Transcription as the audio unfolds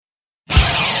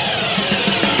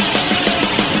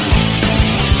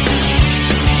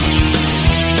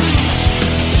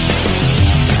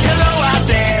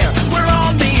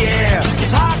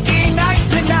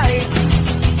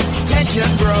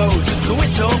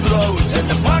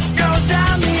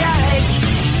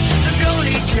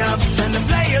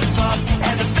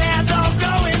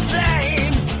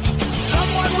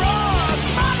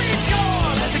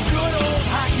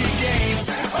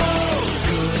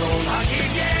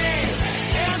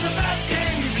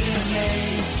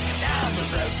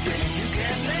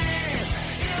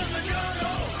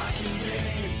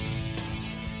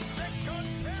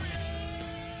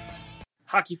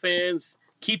hockey fans,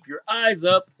 keep your eyes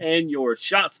up and your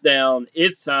shots down.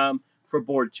 It's time for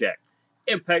BoardCheck,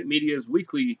 Impact Media's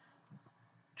weekly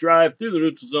drive through the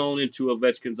neutral zone into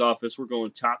Ovechkin's office. We're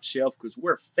going top shelf because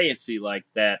we're fancy like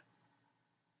that.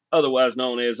 Otherwise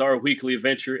known as our weekly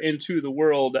venture into the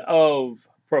world of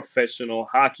professional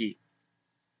hockey.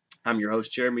 I'm your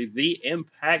host, Jeremy, the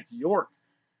Impact York.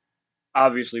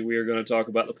 Obviously, we are going to talk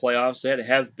about the playoffs that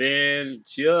have been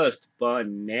just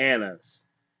bananas.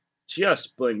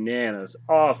 Just bananas.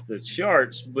 Off the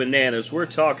charts bananas. We're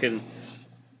talking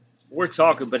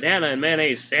banana and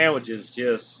mayonnaise sandwiches,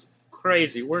 just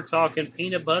crazy. We're talking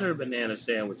peanut butter banana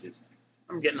sandwiches.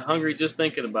 I'm getting hungry just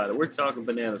thinking about it. We're talking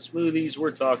banana smoothies.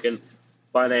 We're talking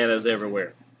bananas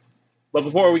everywhere. But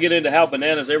before we get into how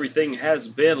bananas everything has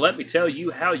been, let me tell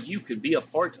you how you could be a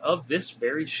part of this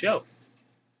very show.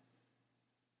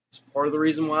 It's part of the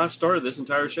reason why I started this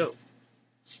entire show.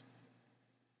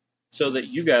 So that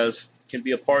you guys can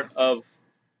be a part of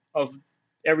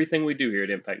everything we do here at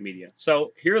Impact Media.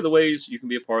 So here are the ways you can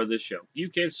be a part of this show. You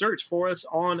can search for us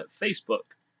on Facebook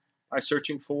by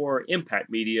searching for Impact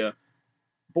Media,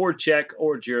 BoardCheck,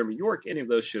 or Jeremy York. Any of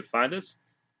those should find us.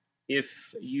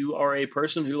 If you are a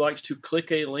person who likes to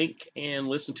click a link and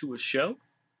listen to a show,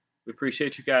 we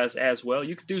appreciate you guys as well.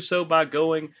 You can do so by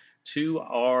going to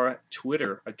our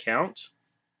Twitter account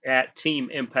at Team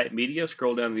Impact Media.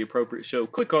 Scroll down to the appropriate show,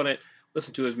 click on it,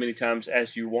 listen to it as many times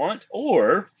as you want,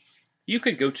 or you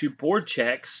could go to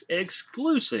BoardCheck's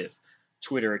exclusive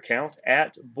Twitter account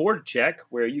at BoardCheck,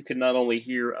 where you can not only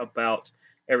hear about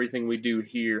everything we do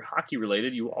here hockey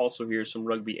related, you will also hear some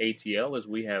rugby ATL, as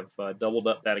we have doubled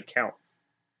up that account.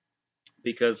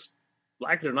 Because,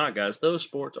 like it or not, guys, those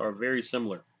sports are very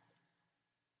similar.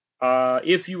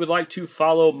 If you would like to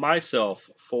follow myself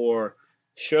for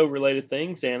show-related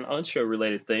things and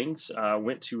unshow-related things, I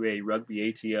went to a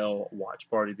rugby ATL watch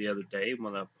party the other day. I'm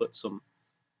going to put some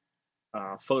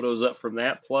photos up from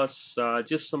that, plus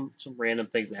just some random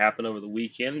things that happened over the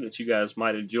weekend that you guys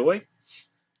might enjoy.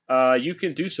 You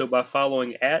can do so by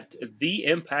following at The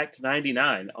Impact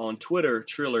 99 on Twitter,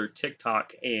 Triller,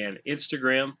 TikTok, and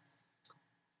Instagram.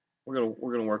 We're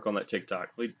gonna work on that TikTok.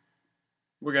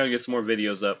 We're gonna get some more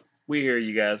videos up. We hear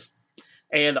you guys.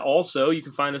 And also, you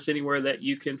can find us anywhere that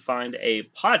you can find a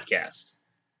podcast,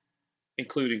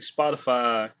 including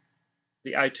Spotify,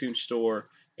 the iTunes Store,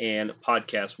 and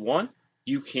Podcast One.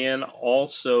 You can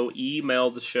also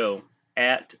email the show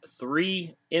at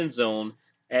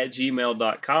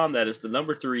 3endzone@gmail.com. That is the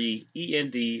number 3,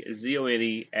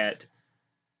 ENDZONE at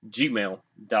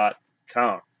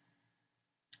gmail.com.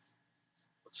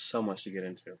 So much to get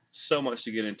into. So much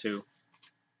to get into.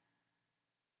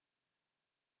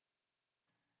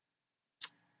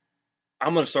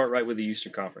 I'm going to start right with the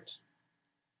Eastern Conference.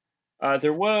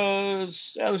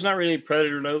 There's not really any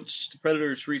Predator notes. The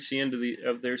Predators reached the end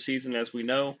of their season, as we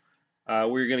know.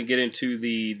 We're going to get into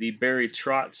the Barry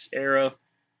Trotz era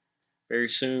very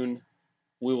soon.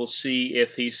 We will see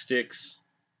if he sticks.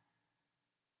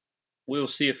 We'll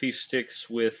see if he sticks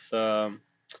with the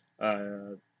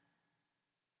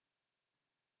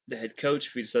head coach,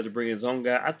 if he decides to bring his own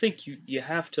guy. I think you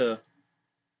have to.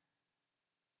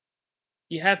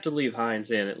 You have to leave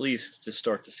Hines in at least to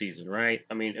start the season, right?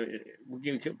 I mean,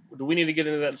 do we need to get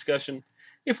into that discussion?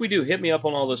 If we do, hit me up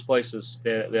on all those places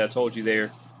that I told you there.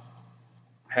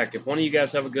 Heck, if one of you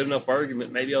guys have a good enough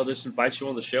argument, maybe I'll just invite you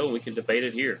on the show and we can debate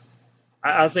it here.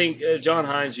 I think John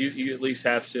Hines, you at least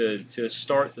have to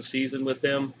start the season with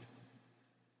him.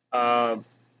 The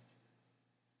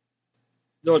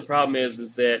only problem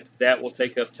is that will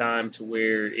take up time to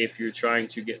where if you're trying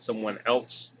to get someone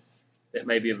else that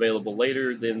may be available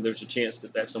later, then there's a chance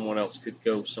that someone else could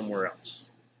go somewhere else.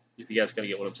 If you guys kind of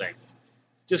get what I'm saying.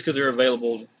 Just because they're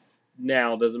available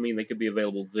now doesn't mean they could be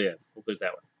available then. We'll put it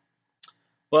that way.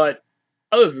 But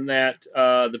other than that,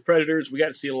 the Predators, we got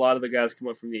to see a lot of the guys come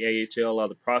up from the AHL, a lot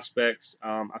of the prospects.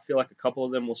 I feel like a couple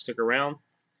of them will stick around.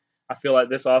 I feel like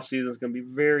this offseason is going to be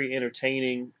very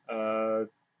entertaining.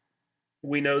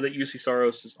 We know that UC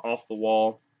Saros is off the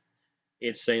wall.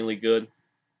 Insanely good.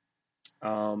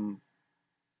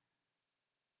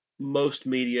 Most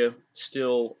media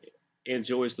still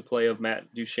enjoys the play of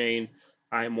Matt Duchene.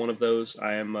 I am one of those.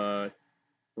 I am,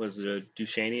 was it a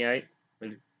Ducheneite?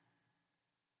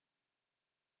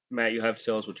 Matt, you'll have to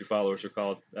tell us what your followers are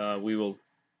called. A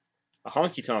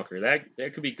honky tonker.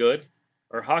 That could be good.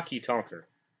 Or hockey tonker.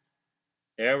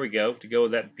 There we go. To go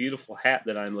with that beautiful hat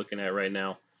that I'm looking at right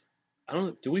now.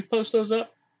 Do we post those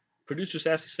up? Producer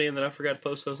Sassy saying that I forgot to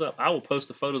post those up. I will post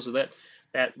the photos of that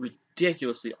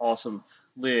ridiculously awesome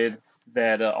lid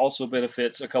that also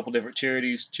benefits a couple different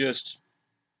charities. Just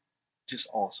just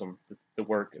awesome the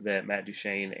work that Matt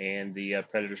Duchene and the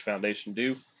Predators Foundation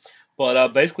do. But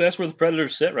basically, that's where the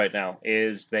Predators sit right now.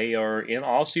 Is they are in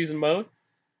off-season mode.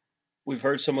 We've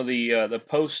heard some of the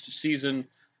post-season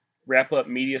wrap-up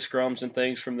media scrums and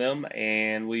things from them,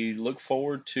 and we look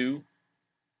forward to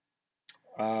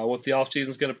what the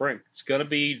off-season is going to bring. It's going to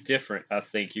be different. I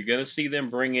think you're going to see them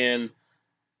bring in.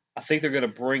 I think they're going to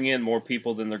bring in more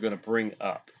people than they're going to bring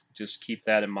up. Just keep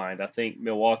that in mind. I think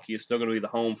Milwaukee is still going to be the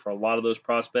home for a lot of those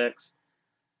prospects,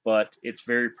 but it's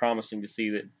very promising to see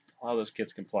that a lot of those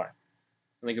kids can play.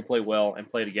 And they can play well and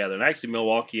play together. And actually,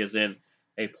 Milwaukee is in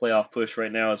a playoff push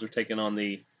right now as they're taking on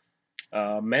the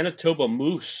Manitoba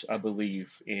Moose, I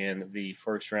believe, in the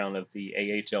first round of the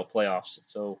AHL playoffs.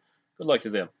 So good luck to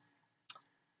them.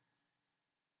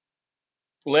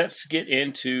 Let's get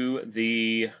into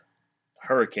the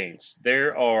Hurricanes.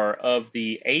 There are, of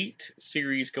the 8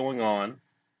 series going on,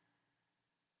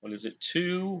 what is it?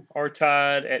 2 are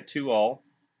tied at 2-all.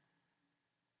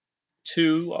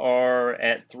 2 are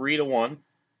at 3-1,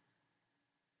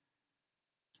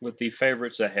 with the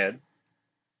favorites ahead.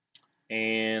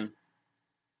 And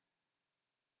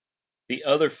the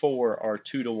other 4 are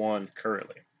 2-1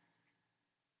 currently.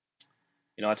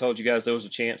 I told you guys there was a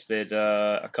chance that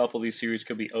a couple of these series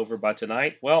could be over by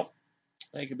tonight. Well,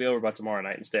 they could be over by tomorrow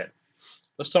night instead.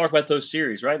 Let's talk about those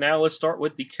series. Right now, let's start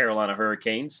with the Carolina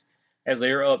Hurricanes, as they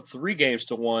are up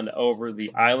 3-1 over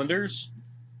the Islanders.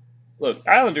 Look,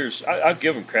 Islanders, I'll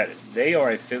give them credit. They are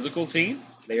a physical team.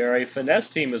 They are a finesse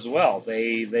team as well.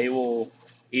 They will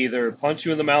either punch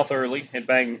you in the mouth early and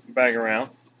bang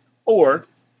around, or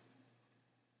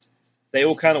they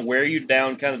will kind of wear you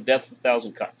down, kind of death of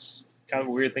 1,000 cuts. Kind of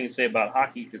a weird thing to say about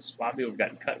hockey because a lot of people have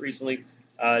gotten cut recently.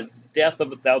 Death of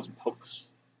 1,000 pokes.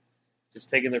 Just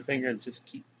taking their finger and just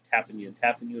keep tapping you and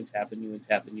tapping you and tapping you and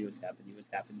tapping you and tapping you and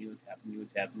tapping you and tapping you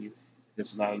and tapping you. If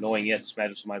this is not annoying yet, just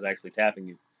imagine somebody's actually tapping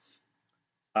you.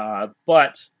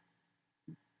 But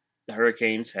the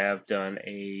Hurricanes have done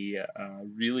a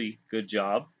really good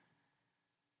job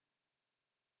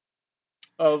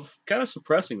of kind of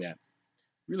suppressing that.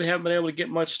 Really haven't been able to get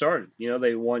much started.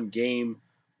 They won game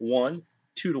 1,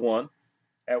 2-1.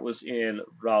 That was in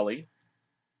Raleigh.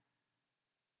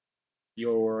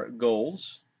 Your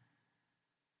goals,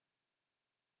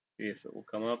 if it will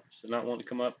come up. Does it not want to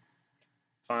come up?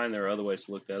 Fine, there are other ways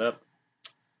to look that up.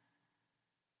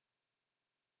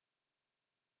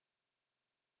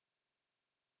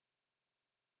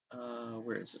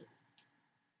 Where is it?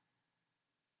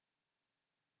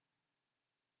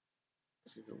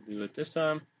 Let's see if it'll do it this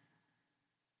time.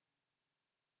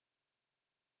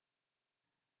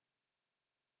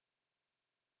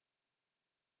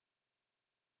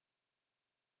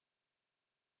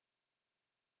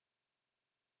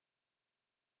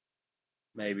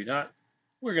 Maybe not.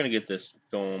 We're going to get this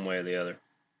going one way or the other.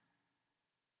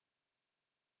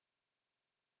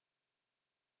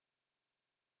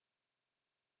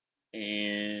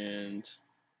 And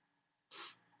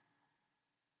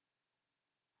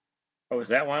is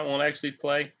that why it won't actually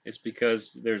play? It's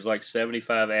because there's like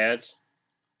 75 ads.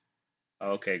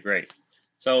 Okay, great.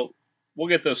 So we'll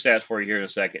get those stats for you here in a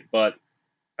second. But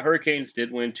Hurricanes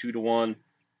did win 2-1.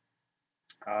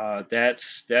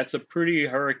 That's a pretty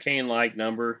Hurricane-like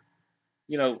number.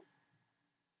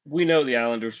 We know the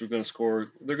Islanders are going to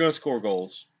score. They're going to score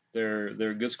goals. They're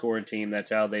a good scoring team.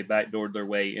 That's how they backdoored their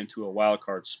way into a wild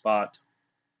card spot.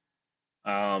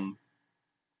 Like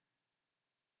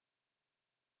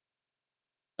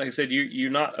I said,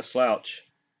 you're not a slouch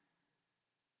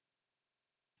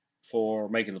for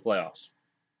making the playoffs.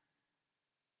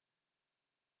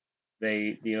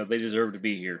 They deserve to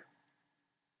be here.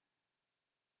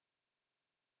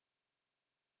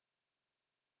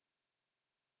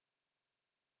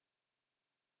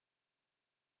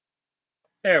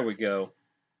 There we go.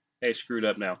 They screwed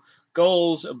up now.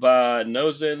 Goals by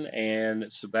Nozin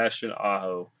and Sebastian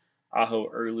Aho. Aho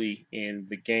early in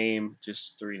the game,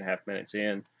 just 3.5 minutes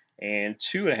in, and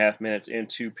 2.5 minutes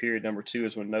into period number 2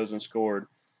 is when Nozin scored.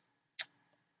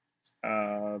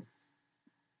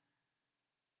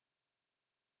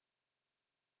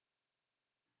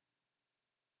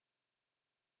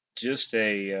 Just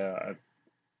a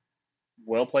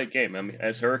well played game. I mean,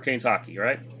 as Hurricanes hockey,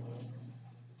 right?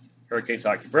 Hurricanes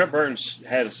hockey. Brent Burns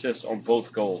had assists on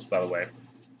both goals, by the way.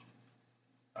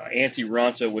 Antti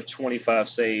Ranta with 25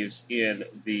 saves in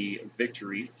the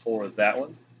victory for that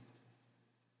one.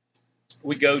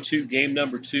 We go to game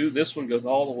number 2. This one goes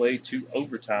all the way to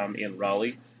overtime in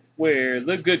Raleigh, where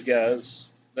the good guys,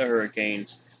 the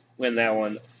Hurricanes, win that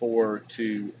one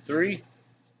 4-3.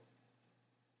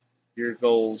 Your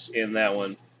goals in that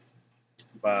one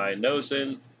by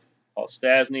Nozin, Paul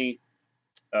Stastny,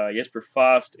 Jesper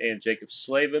Fast and Jacob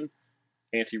Slavin.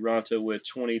 Antti Ranta with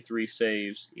 23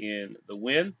 saves in the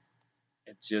win.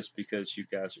 And just because you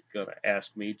guys are going to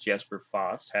ask me, Jesper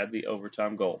Fast had the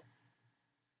overtime goal.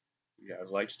 You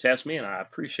guys like to test me, and I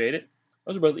appreciate it.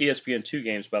 Those are both ESPN2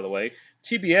 games, by the way.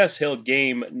 TBS held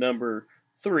game number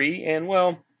 3, and,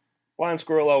 well, blind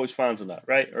squirrel always finds a nut,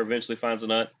 right? Or eventually finds a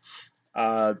nut.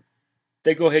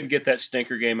 They go ahead and get that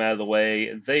stinker game out of the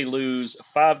way. They lose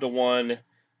 5-1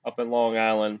 up in Long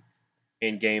Island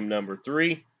in game number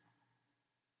 3.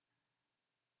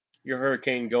 Your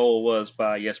Hurricane goal was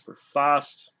by Jesper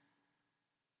Fast,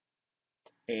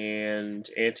 and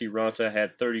Antti Ranta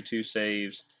had 32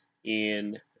 saves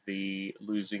in the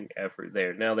losing effort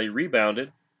there. Now, they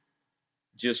rebounded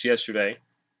just yesterday,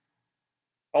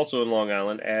 also in Long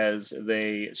Island, as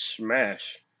they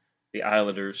smash the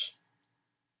Islanders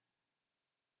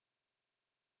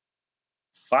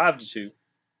 5-2.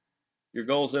 Your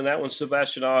goals in that one: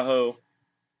 Sebastian Aho,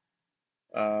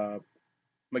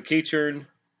 McEachern,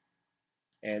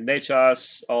 and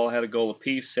Nechas all had a goal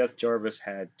apiece. Seth Jarvis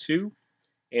had 2.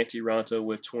 Antti Ranta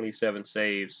with 27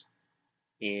 saves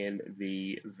in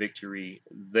the victory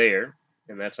there,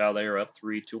 and that's how they are up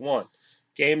 3-1.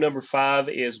 Game number 5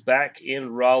 is back in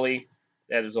Raleigh.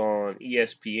 That is on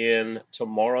ESPN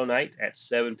tomorrow night at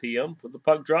 7 p.m. for the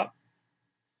puck drop.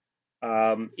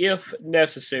 If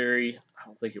necessary, I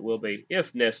don't think it will be.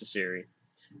 If necessary,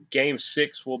 Game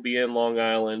 6 will be in Long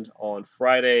Island on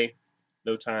Friday.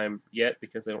 No time yet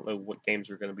because they don't know what games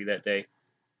are going to be that day.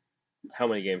 How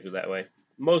many games are that way?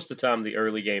 Most of the time, the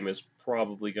early game is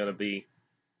probably going to be,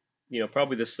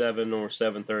 probably the 7 or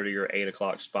 7:30 or 8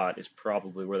 o'clock spot is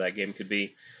probably where that game could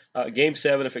be. Game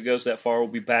 7, if it goes that far, will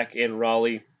be back in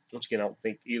Raleigh. Once again, I don't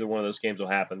think either one of those games will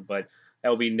happen, but that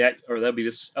will be that'll be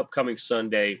this upcoming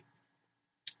Sunday.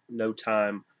 No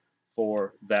time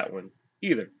for that one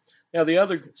either. Now, the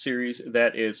other series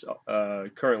that is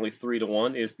currently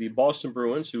 3-1 is the Boston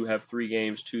Bruins, who have 3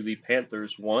 games to the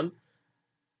Panthers 1.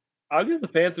 I'll give the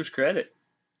Panthers credit.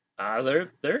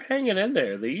 They're hanging in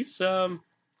there. These are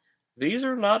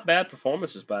not bad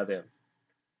performances by them.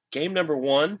 Game number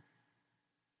 1,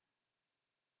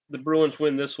 the Bruins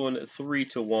win this one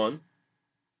 3-1.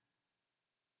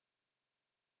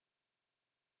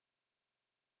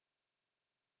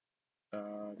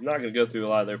 I'm not going to go through a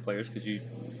lot of their players because you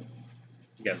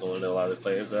guys don't want to know a lot of their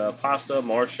players. Pasta,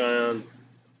 Marchand,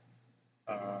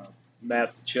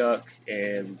 Matchuk,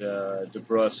 and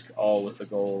DeBrusque all with the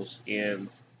goals in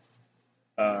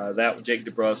that. Jake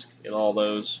DeBrusque in all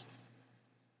those.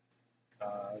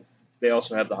 They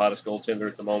also have the hottest goaltender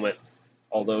at the moment.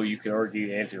 Although you could argue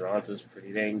Antti Ranta is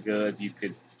pretty dang good. You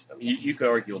could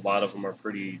argue a lot of them are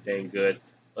pretty dang good.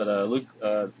 But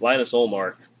Linus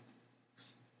Ullmark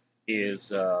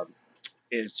is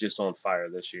just on fire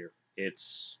this year.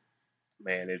 It's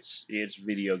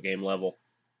video game level.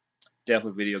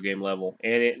 Definitely video game level.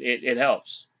 And it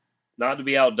helps. Not to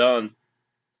be outdone,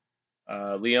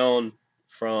 Leon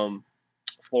from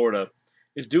Florida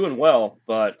is doing well,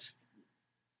 but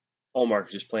Ullmark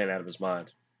is just playing out of his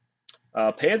mind.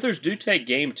 Panthers do take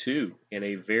game 2 in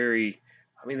a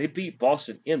they beat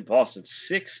Boston in Boston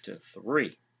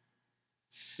 6-3.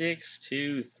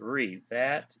 6-3.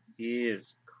 That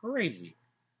is crazy.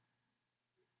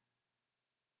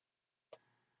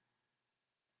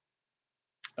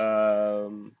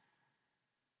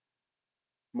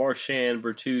 Marchand,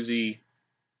 Bertuzzi,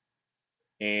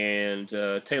 and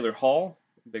Taylor Hall,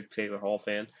 big Taylor Hall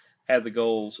fan, had the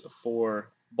goals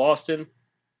for Boston.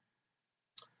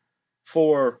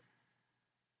 For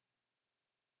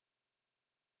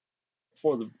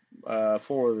the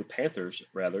Panthers,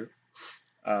 rather,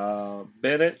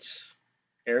 Bennett,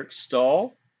 Eric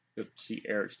Stahl. Good to see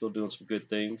Eric still doing some good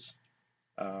things.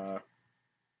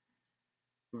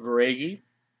 Varegi,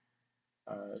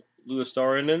 Louis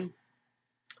Starinen,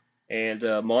 and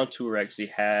Montour actually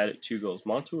had 2 goals.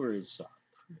 Montour he's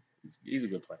a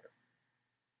good player.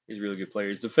 He's a really good player.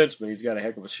 He's a defenseman. He's got a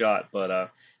heck of a shot, but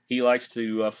he likes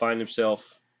to find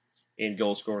himself in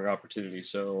goal-scoring opportunities.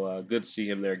 So good to see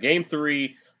him there. Game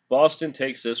 3, Boston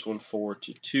takes this one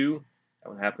 4-2. That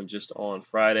one happened just on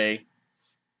Friday.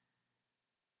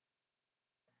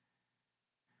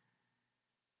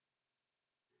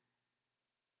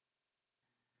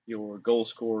 Your goal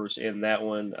scorers in that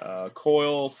one,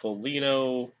 Coyle,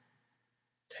 Foligno,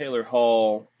 Taylor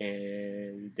Hall,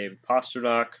 and David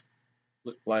Pastrnak.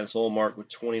 Linus Ullmark with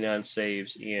 29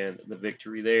 saves in the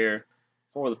victory there.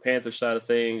 For the Panther side of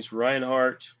things,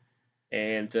 Reinhart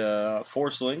and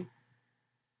Forsling.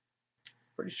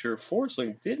 Pretty sure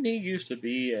Forsling, didn't he used to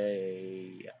be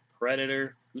a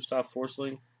Predator? Gustav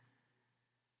Forsling?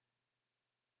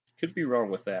 Could be wrong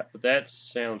with that, but that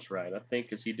sounds right. I think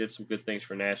because he did some good things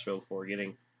for Nashville before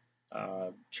getting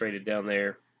traded down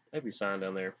there, maybe signed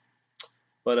down there.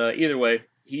 But either way,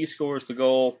 he scores the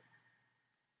goal.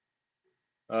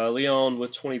 Leon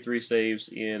with 23 saves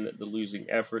in the losing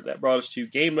effort. That brought us to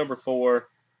game number 4.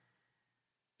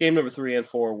 Game number 3 and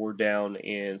 4 were down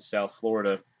in South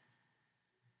Florida.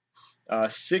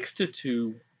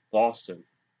 6-2 Boston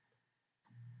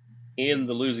in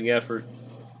the losing effort.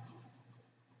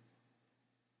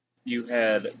 You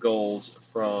had goals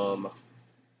from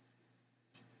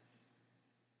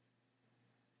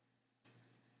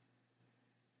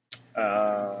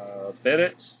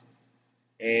Bennett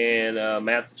and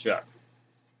Matthachuk.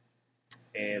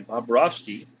 And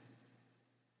Bobrovsky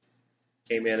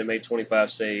came in and made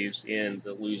 25 saves in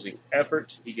the losing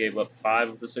effort. He gave up 5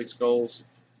 of the 6 goals.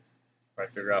 Try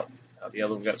to figure out how the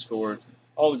other one got scored.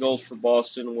 All the goals for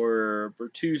Boston were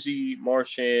Bertuzzi,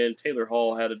 Marchand, Taylor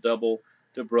Hall had a double,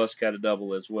 DeBrusque had a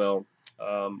double as well.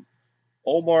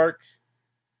 Olmark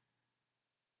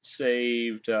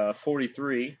saved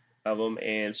 43 of them,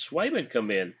 and Swayman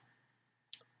come in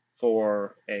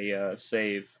for a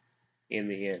save in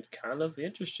the end. Kind of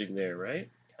interesting there, right?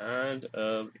 Kind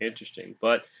of interesting.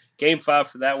 But game 5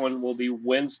 for that one will be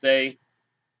Wednesday.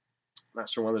 Not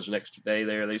sure when there's an extra day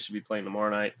there. They should be playing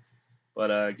tomorrow night.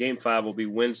 But game 5 will be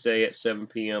Wednesday at 7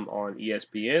 p.m. on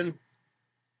ESPN.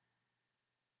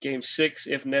 Game 6,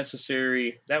 if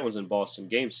necessary, that one's in Boston.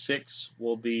 Game 6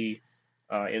 will be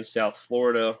in South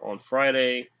Florida on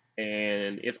Friday.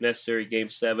 And if necessary, Game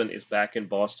 7 is back in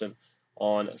Boston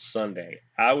on Sunday.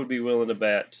 I would be willing to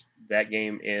bet that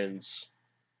game ends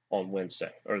on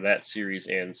Wednesday, or that series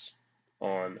ends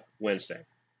on Wednesday.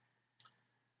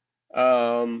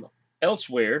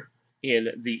 Elsewhere in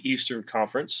the Eastern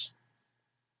Conference,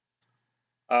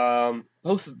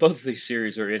 both of these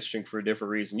series are interesting for a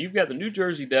different reason. You've got the New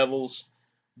Jersey Devils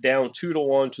down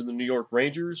 2-1 to the New York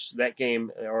Rangers. That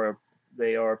game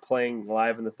they are playing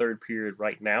live in the third period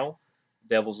right now.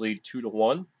 Devils lead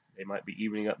 2-1. They might be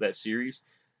evening up that series.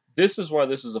 This is why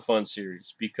this is a fun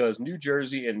series, because New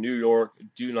Jersey and New York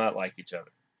do not like each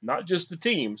other. Not just the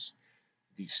teams,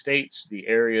 the states, the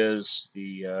areas,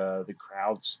 the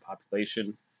crowds,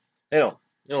 population. They don't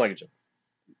like each other.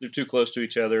 They're too close to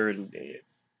each other, and it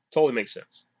totally makes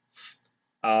sense.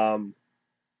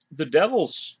 The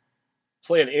Devils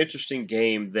play an interesting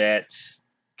game that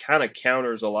kind of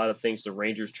counters a lot of things the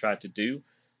Rangers tried to do,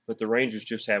 but the Rangers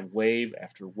just have wave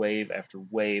after wave after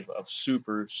wave of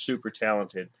super, super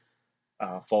talented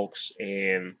folks,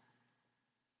 and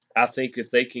I think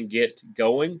if they can get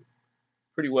going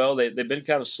pretty well, they've been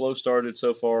kind of slow started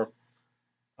so far.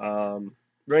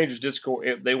 Rangers did score.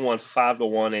 They won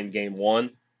 5-1 in game 1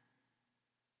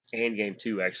 and game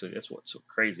 2. Actually, that's what's so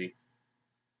crazy.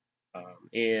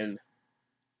 In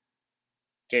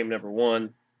game number 1,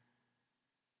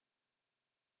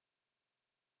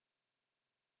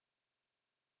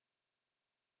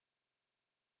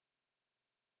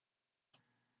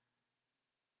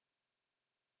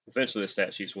 eventually the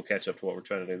stat sheets will catch up to what we're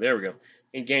trying to do. There we go.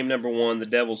 In game number 1, the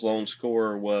Devils' lone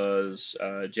scorer was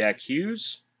Jack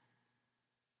Hughes,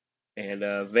 and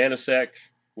Vanasek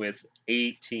with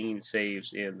 18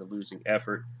 saves in the losing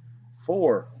effort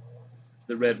for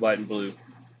the Red, White, and Blue.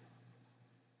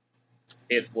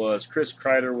 It was Chris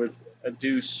Kreider with a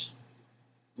deuce,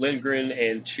 Lindgren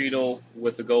and Cheadle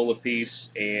with a goal apiece,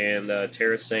 and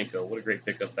Tarasenko. What a great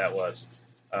pickup that was.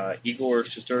 Igor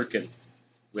Shesterkin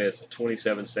with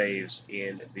 27 saves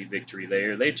in the victory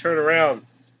there. They turn around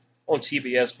on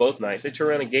TBS both nights. They turn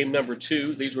around in game number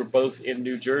 2. These were both in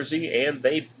New Jersey, and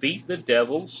they beat the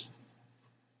Devils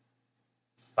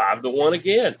 5-1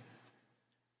 again.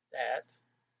 It's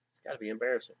got to be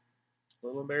embarrassing. A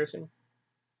little embarrassing.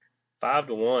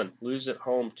 5-1. Lose at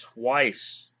home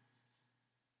twice.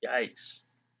 Yikes.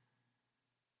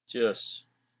 Just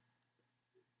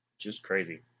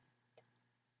crazy.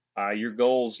 Your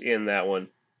goals in that one.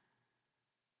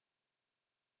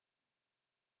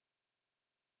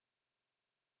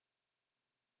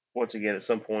 Once again, at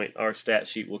some point, our stat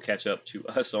sheet will catch up to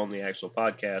us on the actual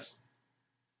podcast.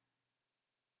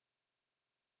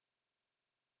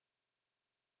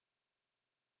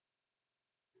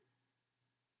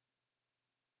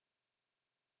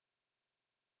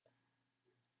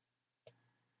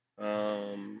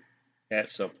 At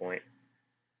some point.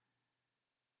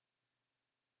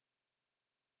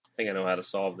 I think I know how to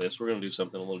solve this. We're going to do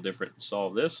something a little different to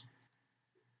solve this.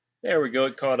 There we go.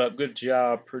 It caught up. Good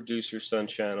job, producer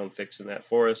Sunshine, on fixing that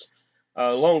for us.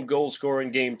 Lone goal scorer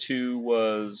in game 2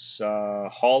 was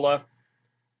Halla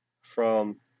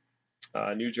from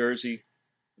New Jersey.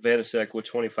 Vanasek with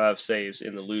 25 saves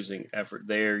in the losing effort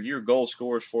there. Your goal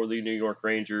scorers for the New York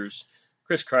Rangers: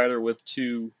 Chris Kreider with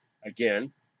 2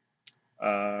 again.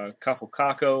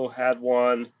 Kapokako had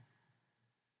 1.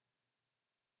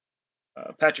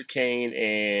 Patrick Kane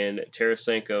and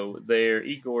Tarasenko there.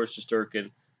 Igor Shesterkin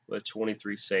with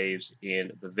 23 saves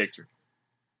in the victory.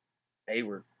 They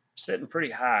were sitting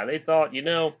pretty high. They thought,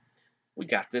 we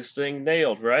got this thing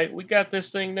nailed, right? We got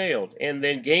this thing nailed. And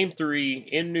then game 3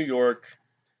 in New York,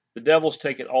 the Devils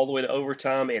take it all the way to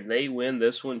overtime, and they win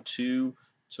this one 2-1.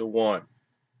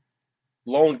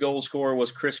 Lone goal scorer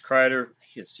was Chris Kreider.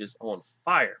 He is just on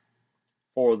fire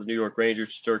for the New York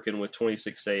Rangers. Shesterkin with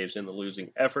 26 saves in the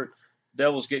losing effort.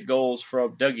 Devils get goals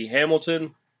from Dougie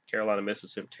Hamilton. Carolina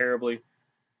misses him terribly.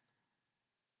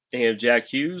 And Jack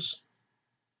Hughes,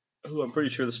 who I'm pretty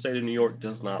sure the state of New York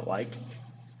does not like.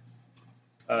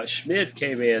 Schmid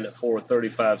came in for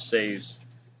 35 saves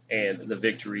and the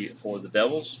victory for the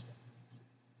Devils.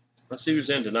 Let's see who's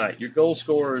in tonight. Your goal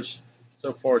scorers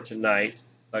so far tonight,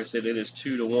 like I said, it is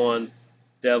 2-1.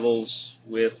 Devils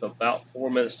with about 4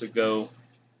 minutes to go.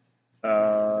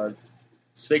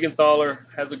 Siegenthaler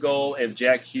has a goal, and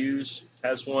Jack Hughes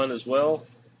has one as well.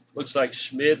 Looks like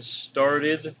Schmid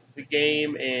started the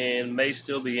game and may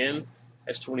still be in.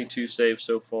 Has 22 saves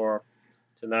so far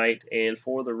tonight. And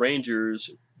for the Rangers,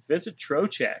 Vincent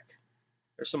Trocheck.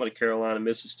 There's somebody Carolina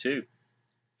misses too.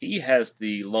 He has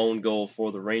the lone goal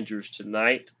for the Rangers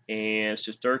tonight, and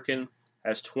Shesterkin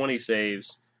has 20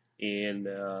 saves in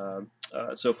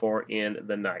so far in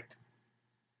the night.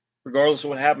 Regardless of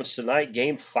what happens tonight,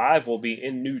 Game 5 will be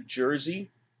in New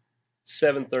Jersey.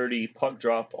 7:30 puck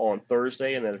drop on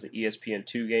Thursday, and that is an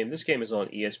ESPN2 game. This game is on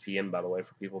ESPN, by the way,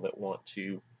 for people that want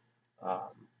to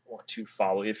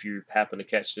follow if you happen to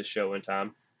catch this show in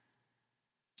time.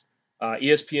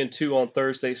 ESPN2 on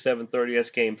Thursday, 7:30. That's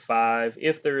Game 5.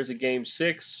 If there is a Game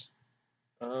 6,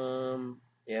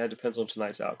 it depends on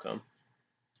tonight's outcome.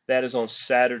 That is on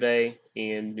Saturday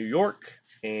in New York,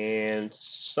 and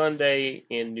Sunday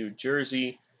in New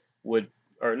Jersey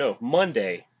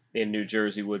Monday in New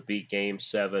Jersey would be Game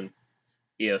 7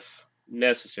 if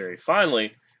necessary.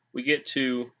 Finally, we get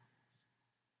to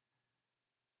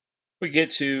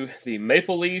the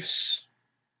Maple Leafs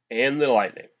and the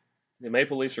Lightning. The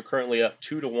Maple Leafs are currently up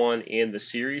 2-1 in the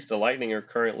series. The Lightning are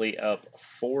currently up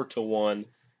 4-1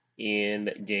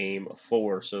 in Game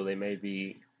 4. So they may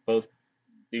be both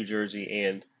New Jersey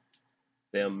and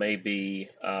them may be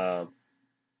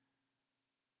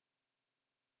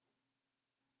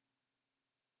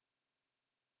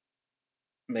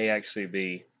may actually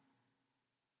be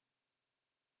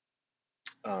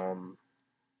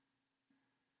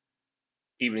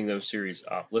evening those series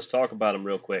up. Let's talk about them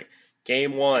real quick.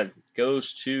 Game 1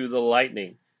 goes to the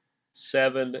Lightning,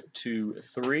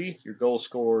 7-3. Your goal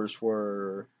scorers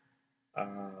were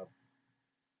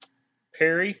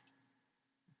Perry.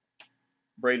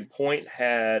 Braden Point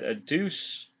had a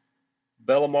deuce.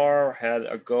 Bellemare had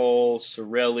a goal.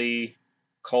 Cirelli,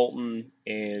 Colton,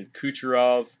 and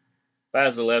Kucherov.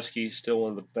 Vasilevsky, still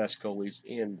one of the best goalies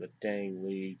in the dang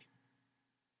league,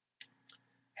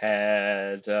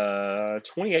 had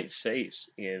 28 saves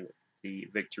in the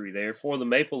victory there. For the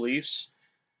Maple Leafs,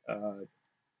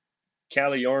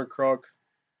 Calle Jarnkrok,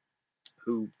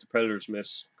 who the Predators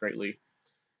miss greatly,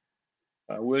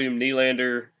 William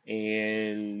Nylander,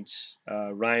 and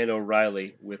Ryan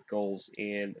O'Reilly with goals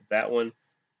in that one.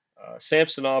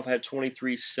 Samsonov had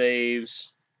 23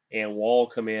 saves, and Wall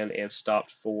come in and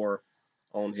stopped 4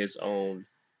 on his own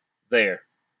there.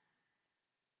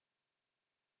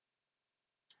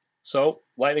 So,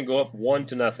 Lightning go up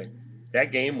 1-0.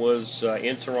 That game was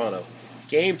in Toronto.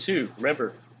 Game 2,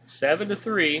 remember,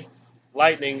 7-3,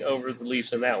 Lightning over the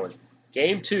Leafs in that one.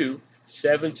 Game 2,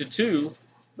 7-2,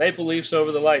 Maple Leafs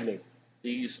over the Lightning.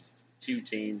 These two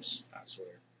teams, I swear.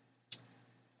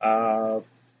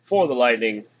 For the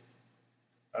Lightning,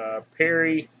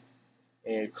 Perry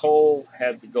and Cole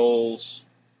had the goals.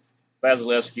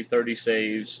 Vasilevsky 30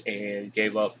 saves and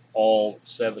gave up all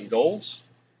 7 goals.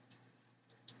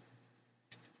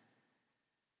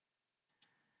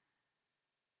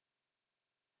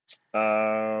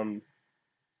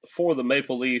 For the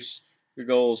Maple Leafs, your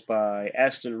goals by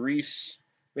Aston Reese.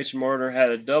 Mitch Marner had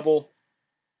a double.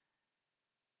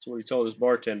 That's what he told his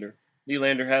bartender.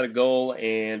 Nylander had a goal,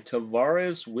 and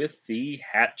Tavares with the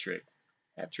hat trick.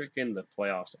 Hat trick in the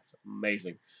playoffs. That's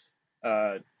amazing.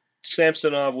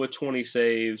 Samsonov with 20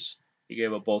 saves. He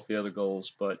gave up both the other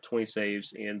goals, but 20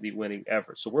 saves in the winning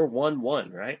effort. So we're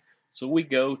 1-1, right? So we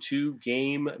go to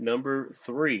game number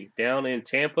 3 down in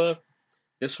Tampa.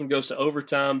 This one goes to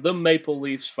overtime. The Maple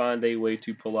Leafs find a way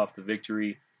to pull off the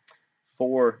victory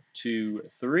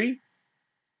 4-3.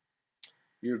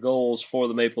 Your goals for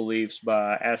the Maple Leafs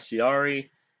by Asiari,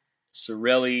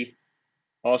 Cirelli,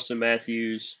 Austin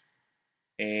Matthews,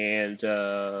 and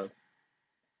let's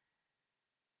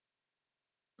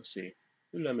see,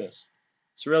 who did I miss?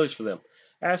 Cirelli's for them.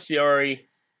 Asiari,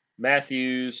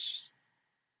 Matthews,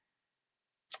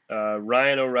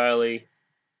 Ryan O'Reilly,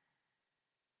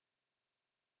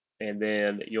 and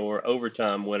then your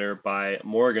overtime winner by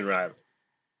Morgan Riley.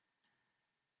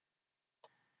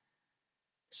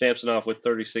 Samsonov with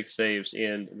 36 saves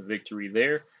in the victory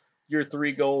there. Your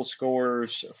 3 goal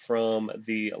scorers from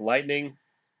the Lightning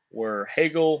were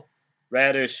Hagel,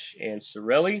 Radish, and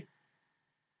Cirelli.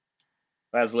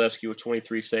 Vasilevsky with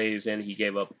 23 saves, and he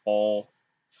gave up all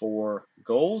 4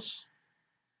 goals.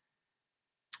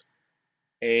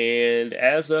 And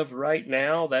as of right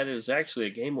now, that is actually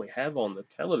a game we have on the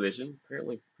television.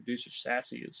 Apparently, producer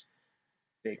Sassy is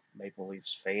a big Maple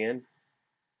Leafs fan.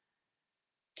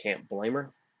 Can't blame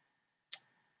her.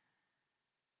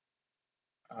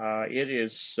 It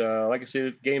is, like I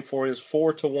said, game 4 is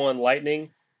 4-1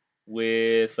 Lightning,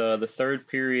 with the third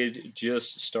period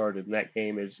just started, and that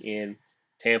game is in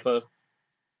Tampa.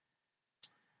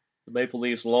 The Maple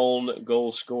Leafs' lone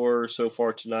goal scorer so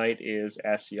far tonight is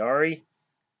Asiari.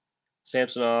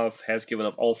 Samsonov has given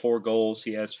up all 4 goals.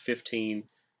 He has 15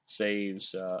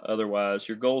 saves. Otherwise,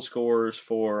 your goal scorers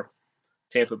for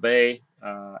Tampa Bay,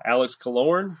 Alex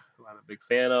Killorn, who I'm a big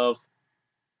fan of.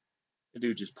 The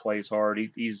dude just plays hard.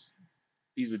 He's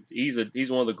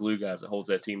one of the glue guys that holds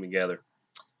that team together.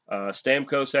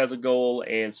 Stamkos has a goal,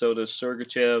 and so does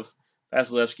Sergachev.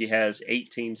 Vasilevsky has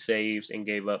 18 saves and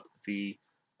gave up the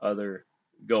other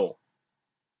goal.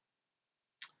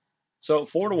 So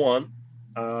 4-1.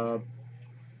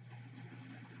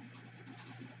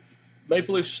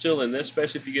 Maple Leafs are still in this,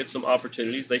 especially if you get some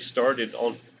opportunities. They started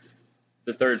on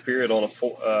the third period on a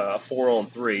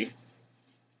 4-on-3.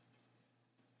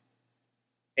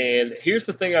 And here's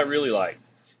the thing I really like.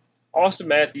 Austin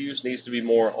Matthews needs to be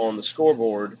more on the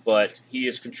scoreboard, but he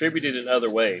has contributed in other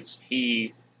ways.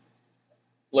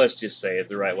 Let's just say it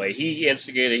the right way.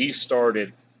 He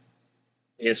started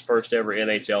his first ever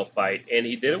NHL fight, and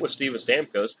he did it with Steven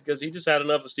Stamkos because he just had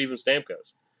enough of Steven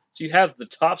Stamkos. So you have the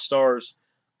top stars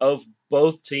of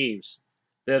both teams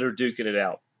that are duking it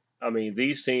out. I mean,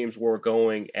 these teams were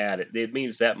going at it. It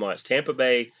means that much. Tampa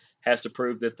Bay has to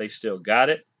prove that they still got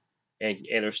it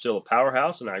and are still a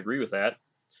powerhouse, and I agree with that.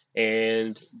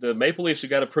 And the Maple Leafs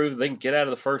have got to prove that they can get out of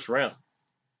the first round.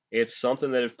 It's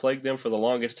something that has plagued them for the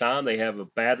longest time. They have a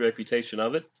bad reputation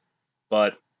of it,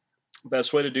 but the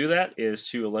best way to do that is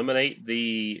to eliminate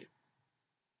the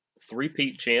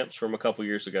three-peat champs from a couple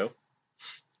years ago.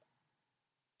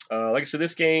 Like I said,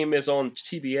 this game is on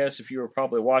TBS. If you were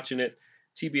probably watching it,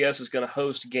 TBS is going to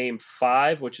host Game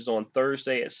 5, which is on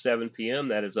Thursday at 7 p.m.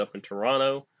 That is up in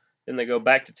Toronto. Then they go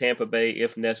back to Tampa Bay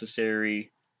if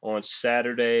necessary on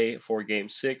Saturday for Game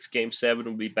 6. Game 7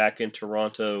 will be back in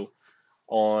Toronto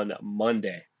on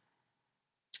Monday.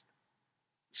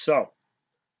 So,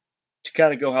 to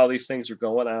kind of go how these things are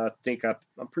going,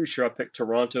 I'm pretty sure I picked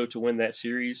Toronto to win that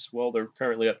series. Well, they're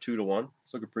currently up 2-1.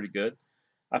 It's looking pretty good.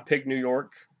 I picked New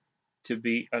York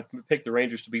I picked the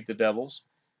Rangers to beat the Devils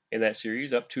in that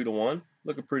series, up 2-1.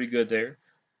 Looking pretty good there.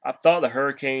 I thought the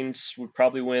Hurricanes would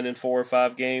probably win in 4 or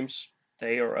 5 games.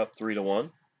 They are up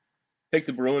 3-1. Picked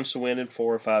the Bruins to win in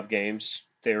 4 or 5 games.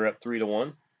 They are up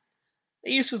 3-1.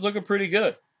 The East is looking pretty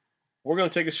good. We're going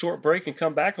to take a short break and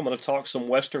come back. I'm going to talk some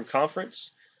Western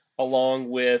Conference along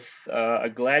with a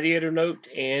Gladiator note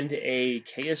and a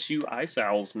KSU Ice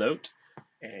Owls note.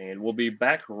 And we'll be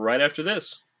back right after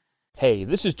this. Hey,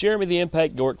 this is Jeremy the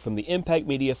Impact York from the Impact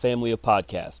Media family of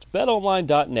podcasts.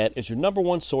 BetOnline.net is your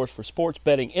 #1 source for sports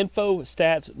betting info,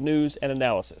 stats, news, and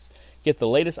analysis. Get the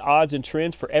latest odds and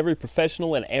trends for every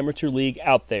professional and amateur league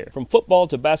out there. From football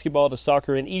to basketball to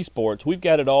soccer and esports, we've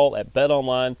got it all at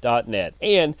betonline.net.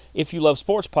 And if you love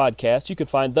sports podcasts, you can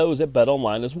find those at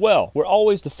BetOnline as well. We're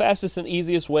always the fastest and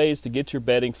easiest ways to get your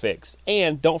betting fixed.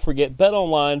 And don't forget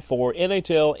BetOnline for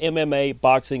NHL, MMA,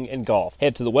 boxing, and golf.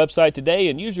 Head to the website today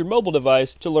and use your mobile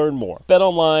device to learn more.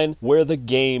 BetOnline, where the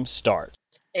game starts.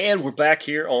 And we're back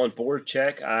here on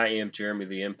BoardCheck. I am Jeremy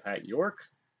the Impact York.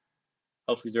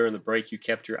 Hopefully during the break you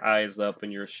kept your eyes up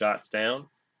and your shots down.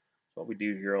 That's what we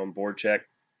do here on BoardCheck.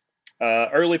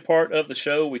 Early part of the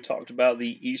show, we talked about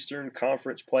the Eastern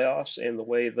Conference playoffs and the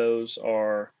way those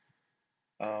are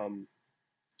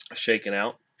shaken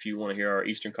out. If you want to hear our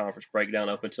Eastern Conference breakdown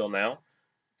up until now,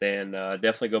 then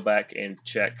definitely go back and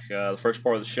check the first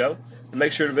part of the show. And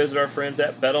make sure to visit our friends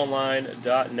at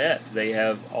betonline.net. They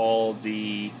have all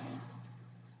the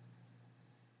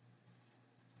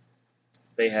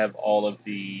They have all of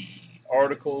the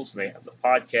articles, they have the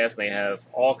podcast, they have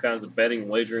all kinds of betting and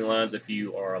wagering lines if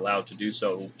you are allowed to do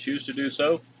so, choose to do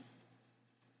so.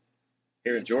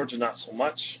 Here in Georgia, not so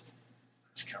much.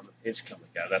 It's coming. It's coming,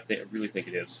 guys. I really think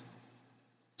it is.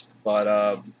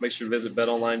 But make sure to visit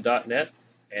betonline.net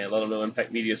and let them know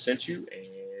Impact Media sent you,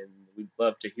 and we'd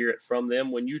love to hear it from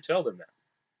them when you tell them that.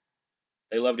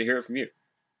 They love to hear it from you.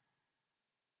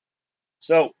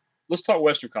 So let's talk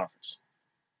Western Conference.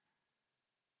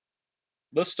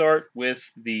 Let's start with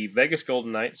the Vegas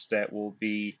Golden Knights. That will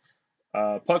be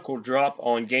puck will drop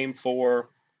on Game 4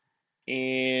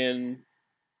 in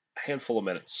a handful of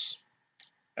minutes.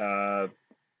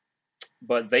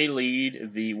 But they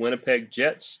lead the Winnipeg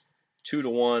Jets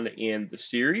 2-1 in the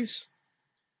series.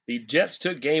 The Jets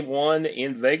took Game 1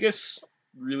 in Vegas.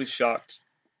 Really shocked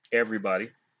everybody.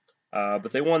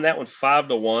 But they won that one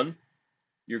 5-1.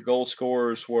 Your goal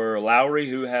scorers were Lowry,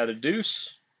 who had a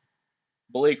deuce.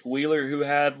 Blake Wheeler, who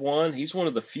had one. He's one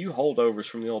of the few holdovers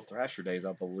from the old Thrasher days,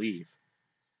 I believe.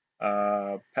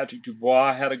 Patrick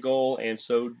Dubois had a goal, and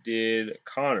so did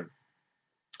Connor.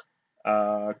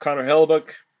 Connor Hellebuck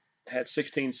had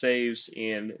 16 saves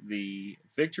in the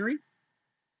victory.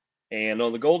 And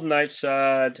on the Golden Knights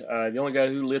side, the only guy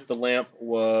who lit the lamp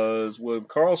was William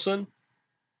Karlsson.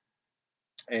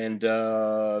 And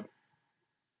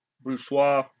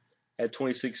Brossoit had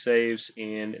 26 saves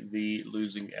in the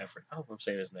losing effort. I hope I'm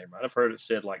saying his name right. I've heard it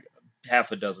said like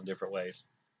half a dozen different ways.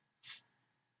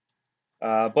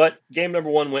 But game number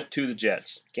 1 went to the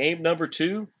Jets. Game number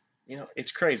 2,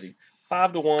 it's crazy.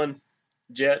 5-1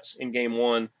 Jets in game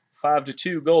 1,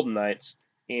 5-2 Golden Knights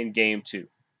in game 2.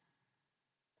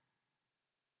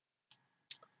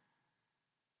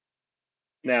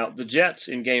 Now, the Jets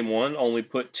in game 1 only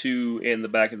put 2 in the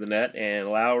back of the net, and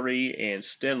Lowry and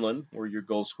Stenlund were your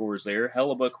goal scorers there.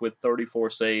 Hellebuck with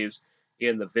 34 saves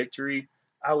in the victory.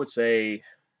 I would say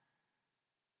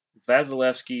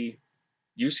Vasilevsky,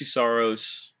 UC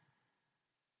Saros,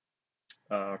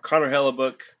 Connor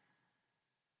Hellebuck,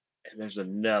 and there's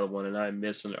another one, and I'm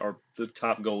missing, are the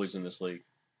top goalies in this league.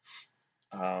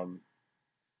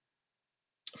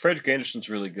 Frederick Anderson's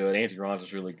really good. Antti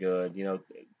Raanta's really good,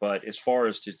 but as far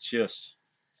as just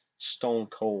stone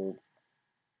cold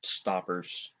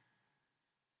stoppers,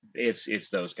 it's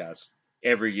those guys.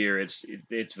 Every year it's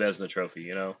Vezina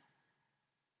Trophy,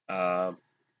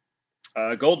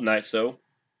 Golden Knights, though,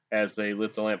 as they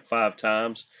lit the lamp 5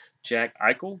 times. Jack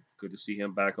Eichel, good to see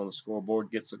him back on the scoreboard,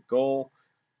 gets a goal.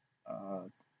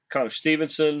 Connor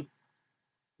Stevenson.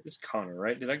 It's Connor,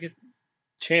 right? Did I get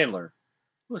Chandler?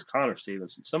 Who was Connor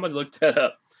Stevenson? Somebody looked that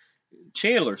up.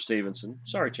 Chandler Stevenson.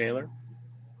 Sorry, Chandler.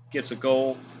 Gets a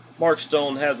goal. Mark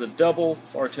Stone has a double.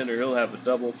 Bartender, he'll have a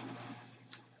double.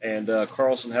 And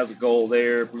Karlsson has a goal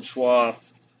there. Brossoit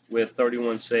with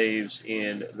 31 saves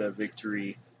in the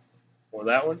victory for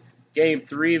that one. Game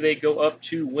 3, they go up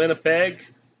to Winnipeg,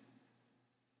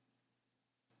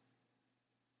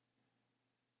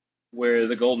 where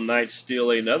the Golden Knights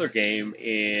steal another game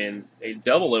in a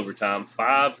double overtime,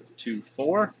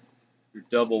 5-4. Your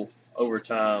double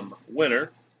overtime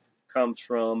winner comes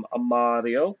from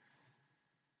Amadio.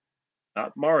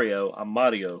 Not Mario,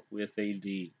 Amadio with a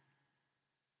D.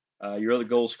 Your other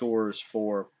goal scorers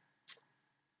for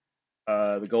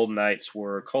the Golden Knights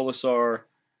were Kolasar,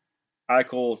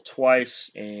 Eichel twice,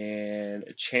 and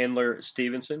Chandler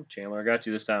Stevenson. Chandler, I got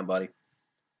you this time, buddy.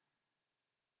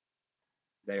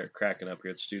 They are cracking up here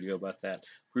at the studio about that.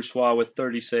 Brossoit with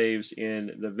 30 saves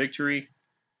in the victory.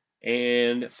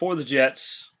 And for the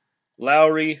Jets,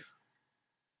 Lowry,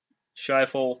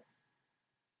 Scheifele,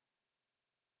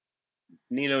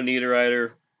 Nino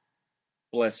Niederreiter,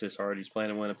 bless his heart, he's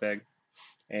playing in Winnipeg,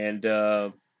 and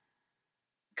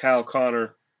Kyle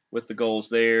Connor with the goals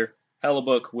there.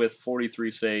 Hellebuck with 43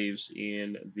 saves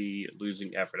in the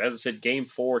losing effort. As I said, Game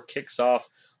 4 kicks off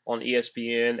on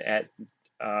ESPN at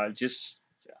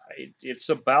it's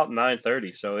about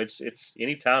 9:30, so it's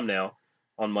any time now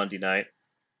on Monday night.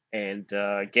 And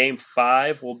Game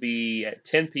 5 will be at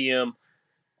 10 p.m.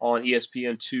 on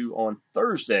ESPN2 on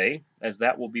Thursday, as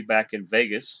that will be back in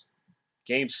Vegas.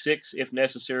 Game 6, if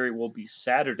necessary, will be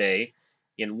Saturday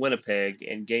in Winnipeg,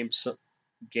 and Game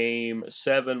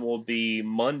 7 will be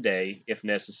Monday, if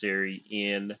necessary,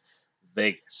 in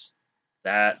Vegas.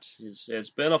 That has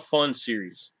been a fun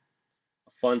series.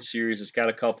 It's got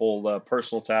a couple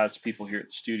personal ties to people here at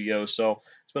the studio, so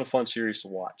it's been a fun series to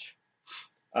watch.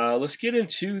 Let's get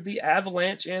into the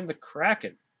Avalanche and the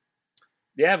Kraken.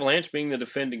 The Avalanche, being the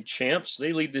defending champs,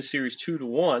 they lead this series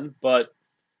 2-1, but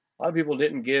a lot of people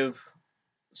didn't give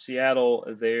Seattle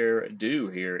their due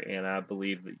here, and I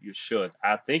believe that you should.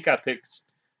 I think I picked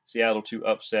Seattle to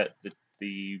upset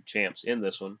the champs in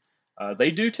this one.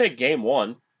 They do take game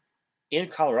one in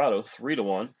Colorado,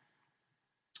 3-1.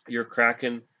 Your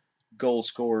Kraken goal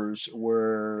scorers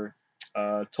were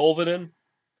Tolvanen,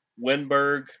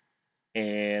 Wenberg,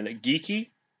 and Geeky.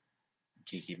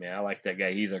 Geeky, man, I like that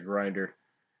guy. He's a grinder.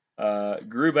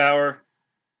 Grubauer,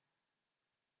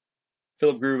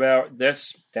 Philip Grubauer.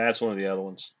 That's one of the other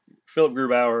ones. Philip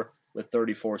Grubauer with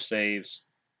 34 saves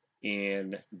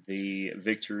in the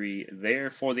victory there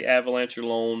for the Avalanche. Your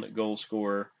lone goal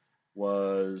scorer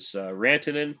was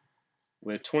Rantanen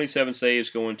with 27 saves,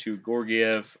 going to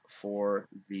Georgiev for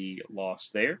the loss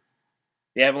there.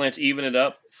 The Avalanche even it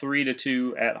up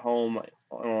 3-2 at home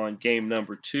on game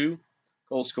number 2.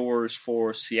 Goal scorers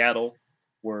for Seattle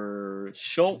were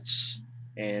Schultz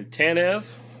and Tanev.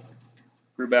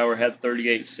 Grubauer had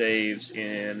 38 saves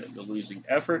in the losing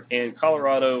effort. And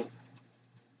Colorado,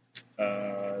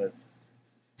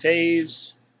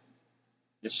 Taves,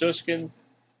 Yashushkin,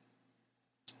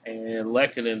 and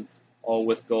Lehkonen all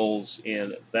with goals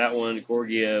in that one.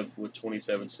 Georgiev with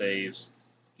 27 saves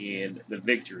in the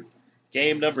victory.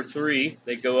 Game number 3,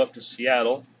 they go up to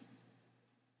Seattle,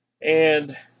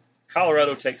 and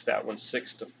Colorado takes that one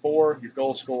 6-4. Your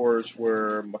goal scorers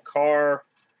were Makar,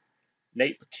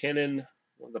 Nate McKinnon,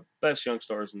 one of the best young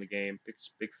stars in the game.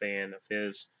 Big fan of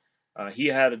his. He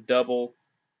had a double.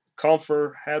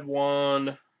 Comfer had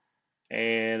one,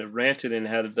 and Rantanen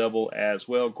had a double as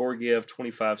well. Georgiev,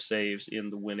 25 saves in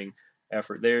the winning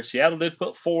effort there. Seattle did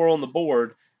put 4 on the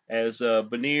board as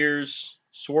Beniers,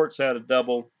 Schwartz had a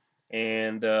double,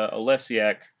 and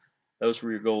Olesiak. Those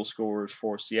were your goal scorers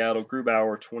for Seattle.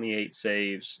 Grubauer, 28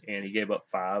 saves, and he gave up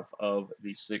 5 of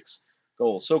the 6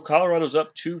 goals. So Colorado's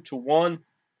up 2-1.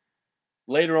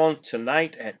 Later on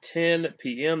tonight at 10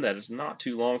 p.m., that is not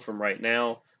too long from right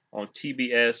now, on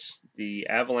TBS, the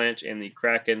Avalanche and the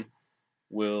Kraken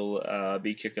will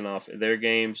be kicking off their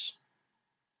games.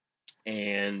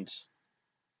 And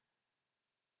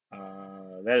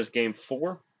that is game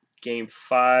 4. Game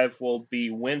 5 will be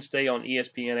Wednesday on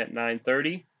ESPN at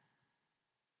 9:30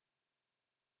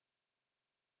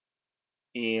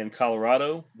 in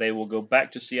Colorado. They will go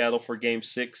back to Seattle for game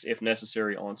 6 if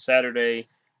necessary on Saturday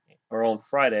or on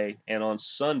Friday, and on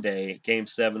Sunday, game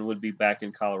 7 would be back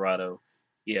in Colorado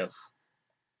if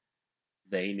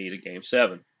they need a game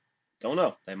 7. Don't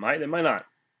know. They might not.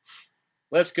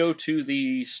 Let's go to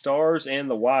the Stars and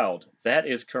the Wild. That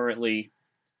is currently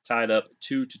tied up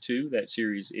 2-2. That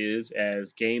series is,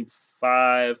 as game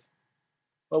 5.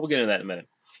 Well, we'll get into that in a minute.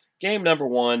 Game number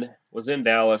 1 was in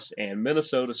Dallas, and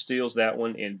Minnesota steals that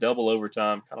one in double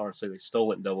overtime. Kind of hard to say they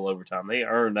stole it in double overtime. They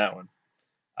earned that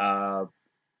one.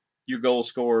 Your goal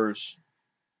scorers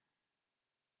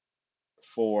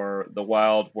for the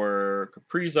Wild were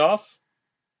Kaprizov,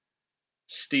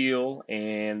 Steele,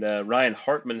 and Ryan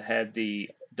Hartman had the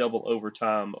double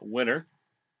overtime winner.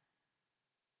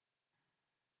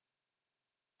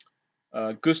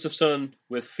 Gustafsson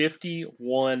with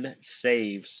 51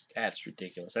 saves. That's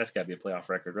ridiculous. That's got to be a playoff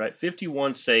record, right?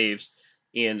 51 saves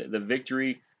in the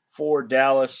victory. For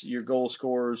Dallas, your goal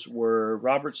scorers were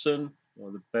Robertson, one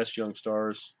of the best young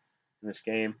stars in this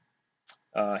game.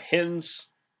 Hens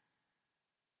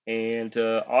and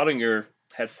Ottinger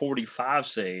had 45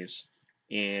 saves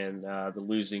in the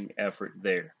losing effort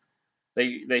there.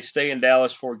 They stay in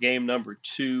Dallas for game number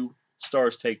 2.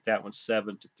 Stars take that one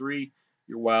 7-3.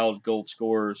 Your Wild goal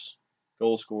scorers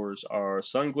are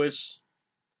Sundqvist,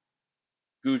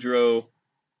 Goudreau,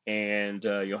 and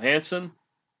Johansson.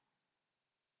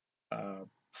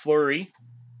 Fleury,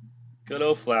 good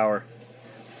old Flower.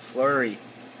 Fleury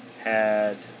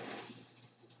had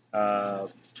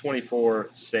 24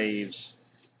 saves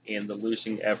in the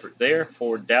losing effort there.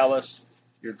 For Dallas,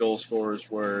 your goal scorers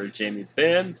were Jamie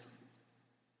Benn.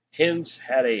 Hens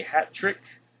had a hat trick.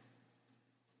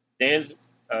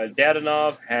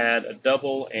 Dadonov had a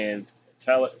double, and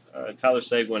Tyler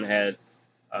Seguin had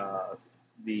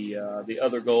the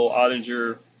other goal.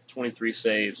 Ottinger, 23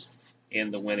 saves in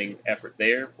the winning effort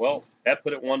there. Well, that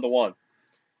put it 1-1.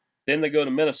 Then they go to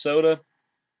Minnesota,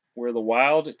 where the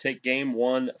Wild take game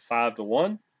 1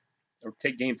 5-1, or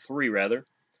take game 3 rather.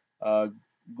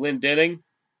 Glendening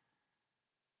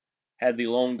had the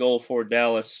lone goal for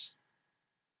Dallas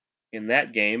in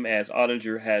that game, as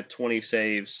Ottinger had 20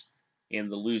 saves in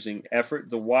the losing effort.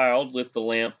 The Wild lit the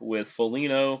lamp with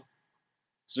Foligno.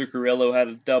 Zuccarello had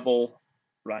a double.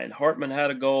 Ryan Hartman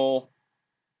had a goal.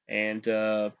 And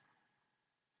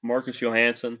Marcus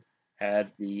Johansson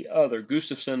had the other.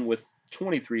 Gustafsson with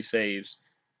 23 saves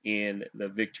in the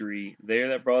victory there.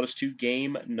 That brought us to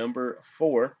game number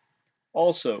 4,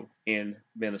 also in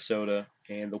Minnesota.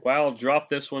 And the Wild dropped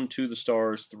this one to the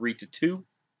Stars 3-2.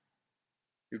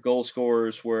 Your goal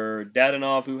scorers were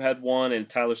Dadanov, who had one, and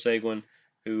Tyler Seguin,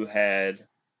 who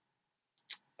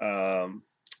um,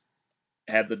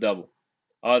 had the double.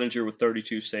 Ottinger with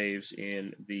 32 saves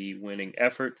in the winning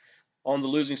effort. On the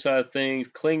losing side of things,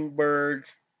 Klingberg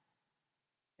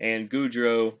and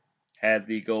Goudreau had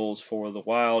the goals for the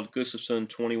Wild. Gustafsson,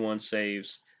 21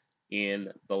 saves in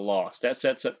the loss. That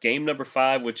sets up game number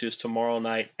 5, which is tomorrow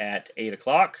night at 8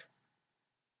 o'clock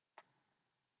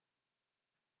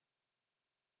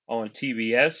on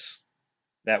TBS.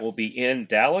 That will be in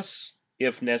Dallas.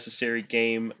 If necessary,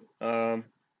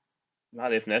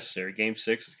 not if necessary, game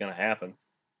 6 is going to happen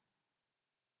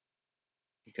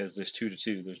because there's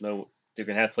 2-2. They're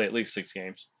going to have to play at least 6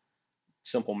 games.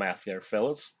 Simple math there,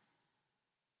 fellas.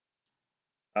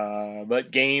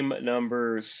 But game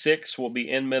number 6 will be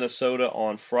in Minnesota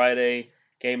on Friday.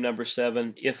 Game number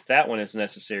 7, if that one is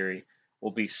necessary,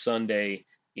 will be Sunday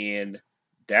in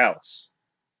Dallas.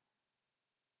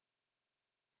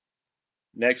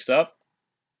 Next up,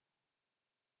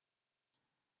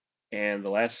 and the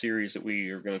last series that we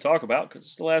are going to talk about, because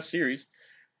it's the last series,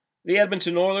 the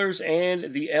Edmonton Oilers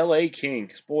and the LA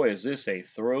Kings. Boy, is this a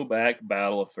throwback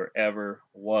battle if there ever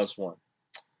was one.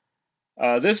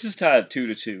 This is tied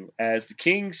 2-2 as the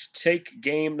Kings take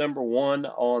game number 1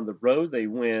 on the road. They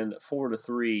win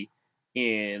 4-3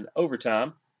 in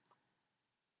overtime.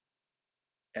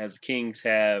 As the Kings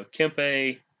have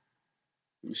Kempe,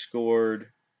 who scored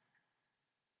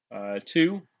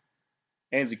 2,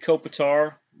 Anze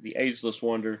Kopitar, the ageless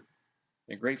wonder,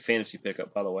 a great fantasy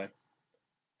pickup by the way,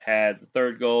 had the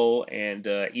 3rd goal, and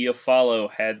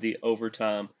Iafallo had the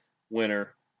overtime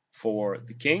winner for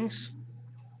the Kings.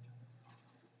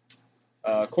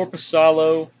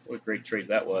 Korpisalo, what a great trade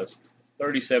that was.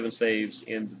 37 saves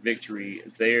in the victory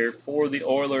there for the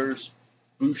Oilers.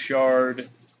 Bouchard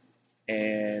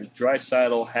and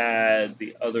Draisaitl had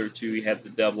the other 2. He had the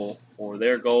double for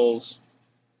their goals.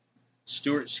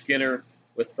 Stuart Skinner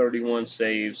with 31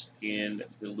 saves in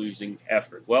the losing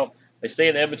effort. Well, they stay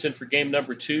in Edmonton for game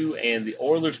number 2, and the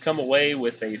Oilers come away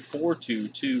with a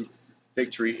 4-2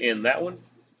 victory in that one.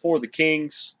 For the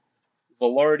Kings,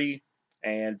 Velarde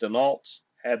and Denault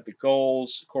had the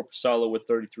goals. Korpisalo with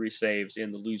 33 saves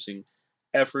in the losing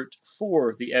effort.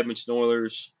 For the Edmonton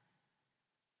Oilers,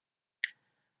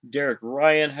 Derek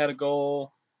Ryan had a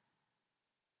goal.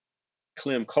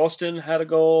 Klim Kostin had a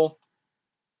goal.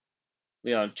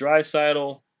 Leon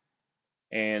Draisaitl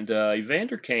and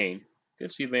Evander Kane. Good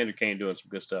to see Evander Kane doing some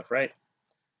good stuff, right?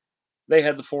 They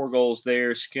had the 4 goals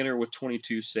there. Skinner with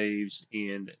 22 saves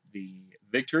in the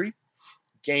victory.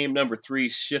 Game number 3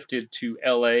 shifted to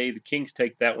LA. The Kings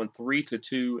take that one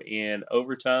 3-2 in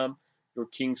overtime. Your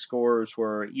Kings scorers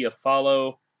were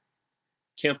Iafallo,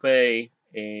 Kempe,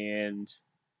 and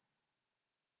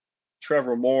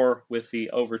Trevor Moore with the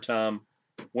overtime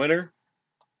winner.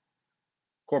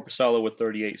 Korpisalo with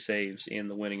 38 saves in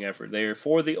the winning effort there.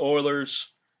 For the Oilers,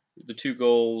 the 2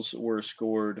 goals were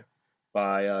scored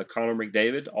by Connor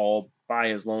McDavid, all by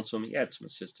his lonesome. He had some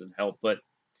assistant help, but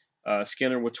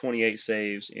Skinner with 28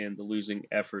 saves in the losing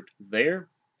effort there.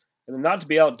 And then not to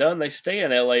be outdone, they stay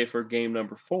in LA for game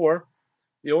number 4.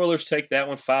 The Oilers take that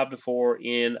one 5-4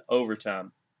 in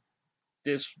overtime.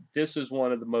 This is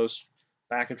one of the most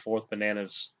back and forth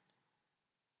bananas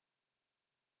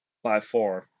by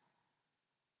far.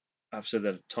 I've said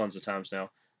that tons of times now.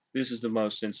 This is the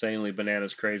most insanely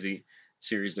bananas crazy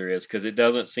series there is because it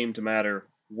doesn't seem to matter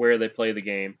where they play the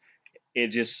game. It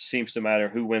just seems to matter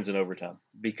who wins in overtime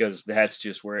because that's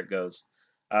just where it goes.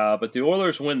 But the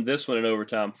Oilers win this one in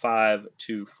overtime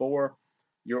 5-4.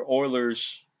 Your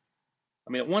Oilers,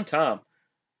 at one time,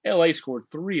 LA scored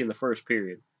 3 in the first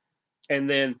period. And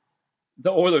then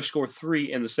the Oilers scored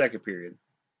 3 in the second period.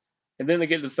 And then they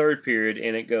get to the third period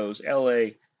and it goes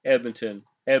LA, Edmonton,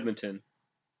 Edmonton,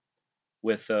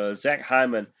 with Zach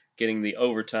Hyman getting the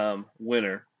overtime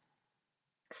winner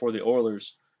for the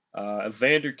Oilers.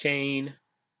 Evander Kane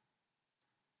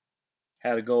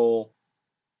had a goal.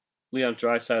 Leon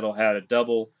Draisaitl had a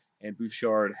double, and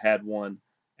Bouchard had one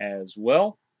as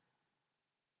well.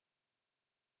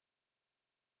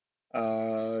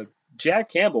 Jack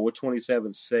Campbell with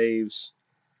 27 saves,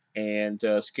 and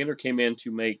Skinner came in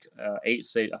to make 8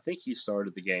 saves. I think he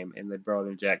started the game, and they brought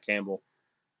in Jack Campbell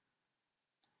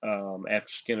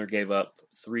after Skinner gave up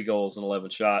 3 goals and 11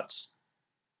 shots.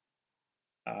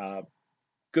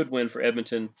 Good win for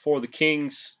Edmonton. For the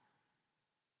Kings,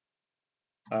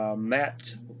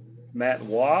 Matt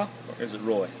Waugh, or is it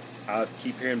Roy? I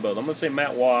keep hearing both. I'm going to say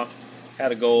Matt Waugh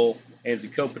had a goal.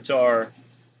 Anze Kopitar,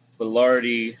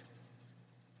 Velarde,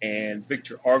 and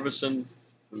Victor Arvidsson,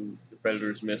 who the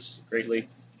Predators miss greatly,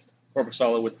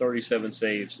 Corpusala with 37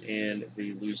 saves in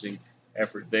the losing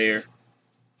effort there.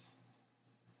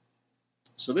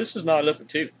 So this is not up at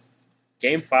 2.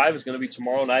 Game 5 is going to be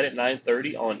tomorrow night at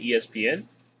 9:30 on ESPN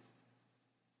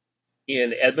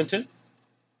in Edmonton.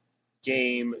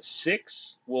 Game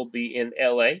 6 will be in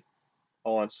LA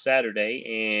on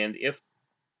Saturday, and if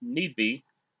need be,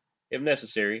 if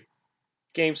necessary,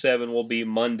 Game 7 will be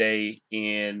Monday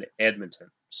in Edmonton.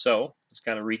 So let's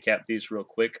kind of recap these real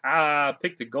quick. I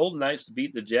picked the Golden Knights to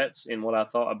beat the Jets in what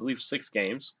I believe, 6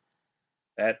 games.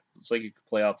 That looks like it could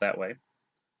play out that way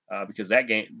because that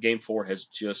game 4 has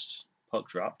just puck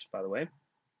dropped, by the way.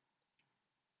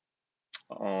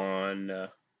 On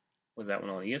was that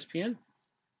one on ESPN?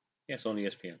 Yes, on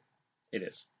ESPN. It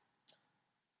is.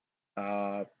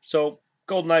 So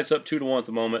Golden Knights up 2-1 at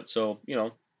the moment. So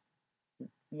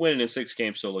winning in 6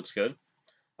 games still looks good.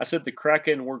 I said the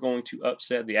Kraken were going to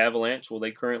upset the Avalanche. Well,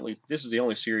 this is the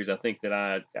only series I think that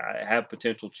I have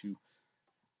potential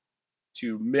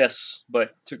to miss,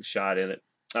 but took a shot in it.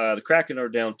 The Kraken are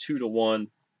down 2-1.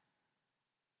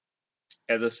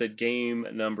 As I said, game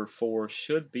number 4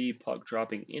 should be puck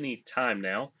dropping any time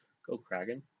now. Go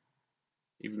Kraken.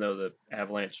 Even though the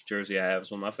Avalanche jersey I have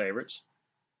is one of my favorites.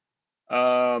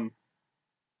 I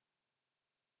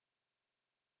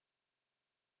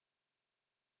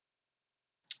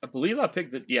believe I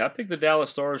picked the Dallas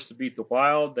Stars to beat the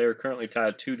Wild. They're currently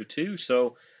tied 2-2,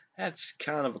 so that's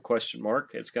kind of a question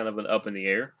mark. It's kind of an up in the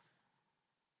air.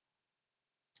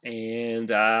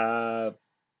 And I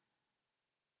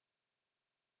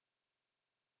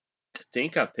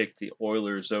think I picked the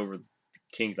Oilers over the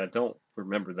Kings. I don't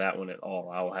remember that one at all.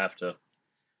 I'll have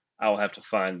to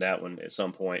find that one at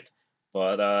some point.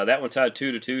 But that one tied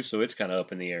 2-2, so it's kind of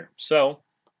up in the air. So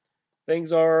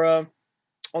things are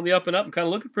on the up and up and kind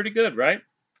of looking pretty good, right?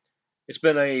 It's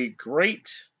been a great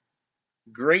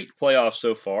playoff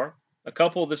so far. A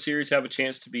couple of the series have a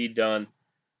chance to be done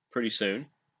pretty soon.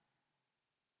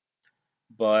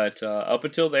 But up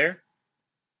until there,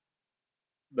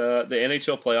 the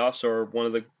NHL playoffs are one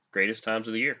of the greatest times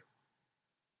of the year.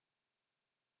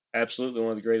 Absolutely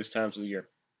one of the greatest times of the year.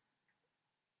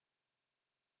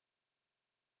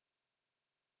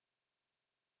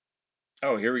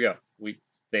 Oh, here we go.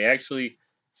 They actually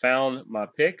found my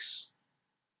picks.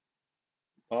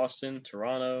 Boston,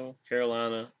 Toronto,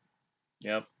 Carolina,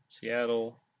 yep,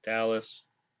 Seattle, Dallas,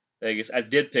 Vegas. I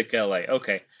did pick LA.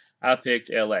 Okay, I picked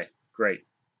LA. Great.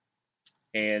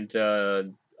 And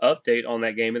update on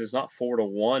that game: it is not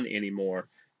 4-1 anymore.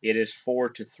 It is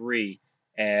 4-3.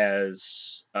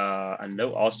 As I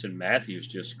know, Austin Matthews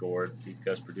just scored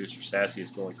because producer Sassy is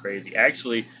going crazy.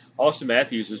 Actually, Austin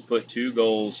Matthews has put 2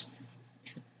 goals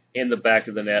in the back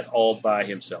of the net all by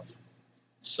himself.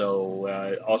 So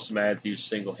Austin Matthews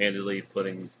single-handedly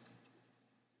putting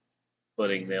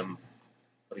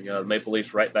Maple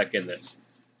Leafs right back in this.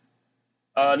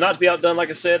 Not to be outdone, like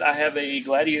I said, I have a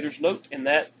Gladiators note, and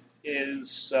that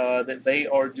is that they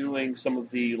are doing some of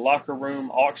the locker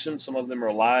room auctions. Some of them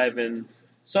are live, and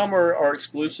some are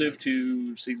exclusive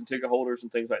to season ticket holders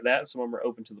and things like that. Some of them are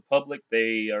open to the public.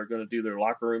 They are going to do their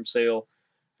locker room sale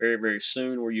very, very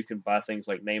soon, where you can buy things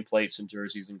like nameplates and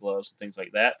jerseys and gloves and things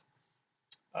like that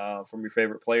from your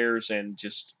favorite players and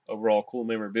just overall cool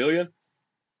memorabilia.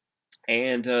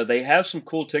 And they have some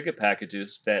cool ticket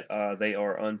packages that they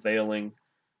are unveiling.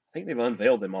 I think they've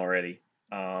unveiled them already.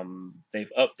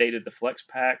 They've updated the flex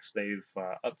packs. They've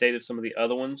updated some of the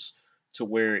other ones to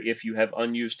where if you have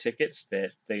unused tickets,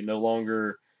 that they no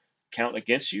longer count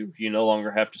against you. You no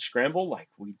longer have to scramble like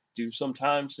we do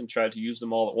sometimes and try to use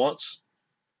them all at once.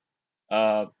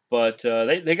 But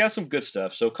they got some good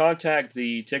stuff. So contact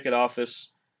the ticket office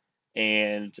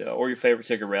and or your favorite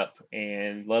ticket rep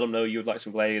and let them know you would like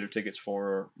some Gladiator tickets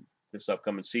for this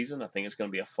upcoming season. I think it's going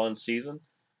to be a fun season,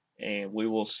 and we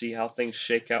will see how things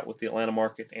shake out with the Atlanta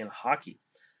market and hockey.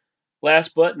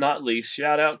 Last but not least,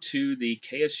 shout out to the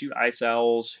KSU Ice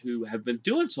Owls, who have been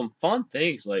doing some fun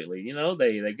things lately.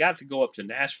 They got to go up to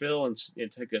Nashville and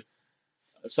take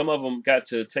some of them got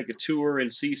to take a tour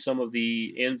and see some of the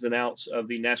ins and outs of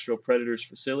the Nashville Predators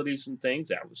facilities and things.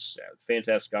 That was a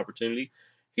fantastic opportunity.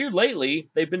 Here lately,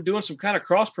 they've been doing some kind of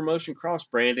cross-promotion,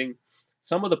 cross-branding.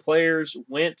 Some of the players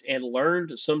went and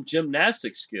learned some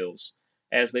gymnastic skills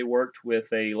as they worked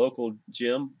with a local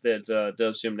gym that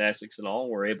does gymnastics and all.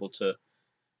 Were able to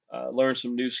learn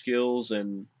some new skills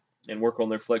and work on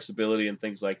their flexibility and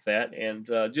things like that. And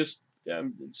just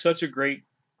such a great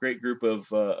group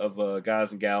of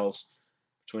guys and gals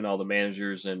between all the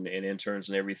managers and interns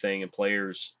and everything and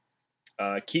players.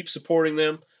 Keep supporting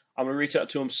them. I'm going to reach out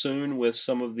to them soon with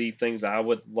some of the things I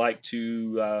would like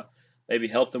to maybe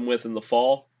help them with in the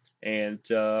fall. And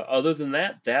other than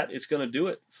that, that is going to do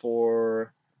it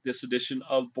for this edition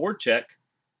of BoardCheck.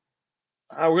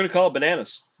 We're going to call it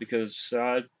bananas because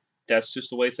that's just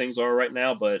the way things are right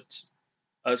now. But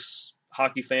us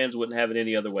hockey fans wouldn't have it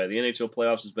any other way. The NHL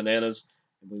playoffs is bananas,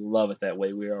 and we love it that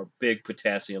way. We are big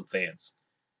potassium fans.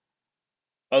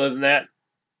 Other than that, I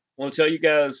want to tell you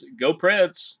guys, go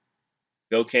Preds,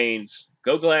 go Canes,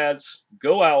 go Glads,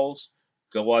 go Owls,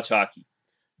 go watch hockey.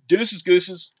 Deuces,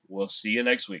 gooses. We'll see you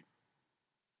next week.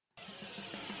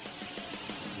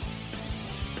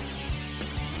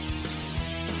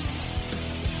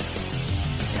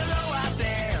 Hello out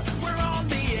there, we're on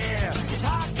the air. It's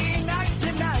hockey night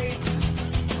tonight.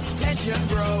 Tension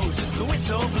grows, the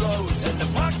whistle blows, and the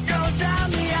puck goes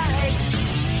down the ice.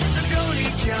 The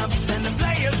goalie jumps and the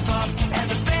players pump.